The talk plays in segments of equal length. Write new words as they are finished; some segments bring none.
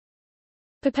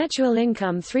Perpetual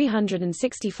Income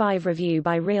 365 Review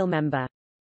by Real Member.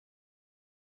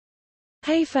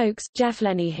 Hey folks, Jeff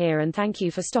Lenny here, and thank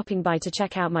you for stopping by to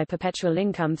check out my Perpetual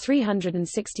Income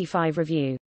 365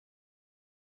 review.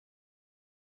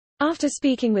 After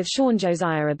speaking with Sean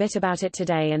Josiah a bit about it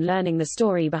today and learning the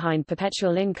story behind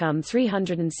Perpetual Income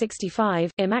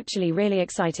 365, I'm actually really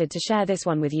excited to share this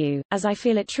one with you, as I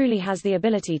feel it truly has the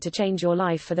ability to change your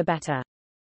life for the better.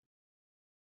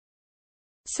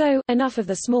 So, enough of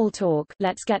the small talk,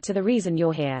 let's get to the reason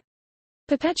you're here.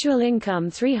 Perpetual Income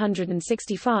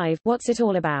 365, what's it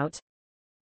all about?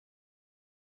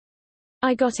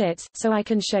 I got it, so I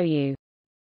can show you.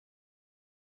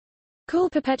 Cool.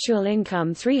 Perpetual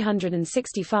Income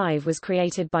 365 was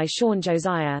created by Sean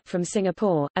Josiah, from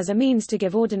Singapore, as a means to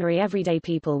give ordinary everyday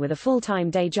people with a full-time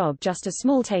day job just a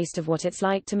small taste of what it's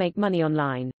like to make money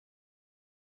online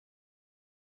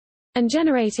and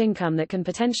generate income that can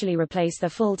potentially replace their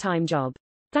full-time job.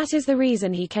 That is the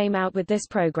reason he came out with this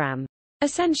program.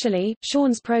 Essentially,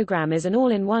 Sean's program is an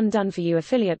all-in-one done-for-you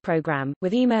affiliate program,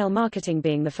 with email marketing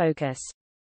being the focus.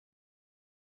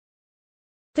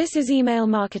 This is email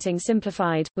marketing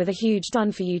simplified, with a huge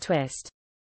done-for-you twist.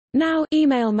 Now,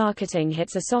 email marketing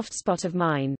hits a soft spot of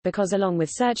mine, because along with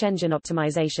search engine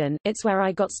optimization, it's where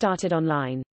I got started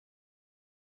online.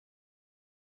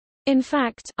 In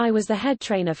fact, I was the head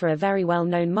trainer for a very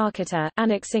well-known marketer,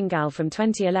 Anik Singhal, from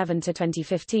 2011 to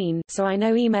 2015, so I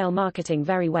know email marketing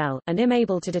very well, and am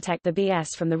able to detect the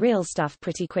BS from the real stuff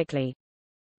pretty quickly.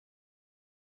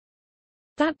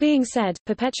 That being said,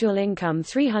 Perpetual Income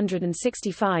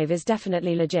 365 is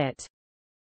definitely legit.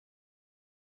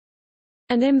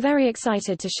 And I'm very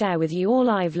excited to share with you all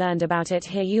I've learned about it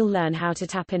here. You'll learn how to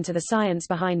tap into the science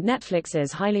behind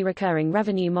Netflix's highly recurring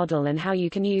revenue model and how you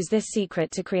can use this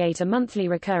secret to create a monthly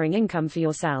recurring income for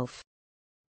yourself.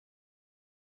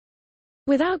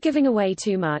 Without giving away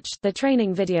too much, the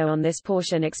training video on this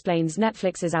portion explains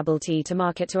Netflix's ability to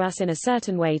market to us in a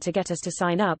certain way to get us to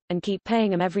sign up, and keep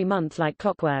paying them every month like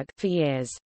clockwork, for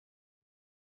years.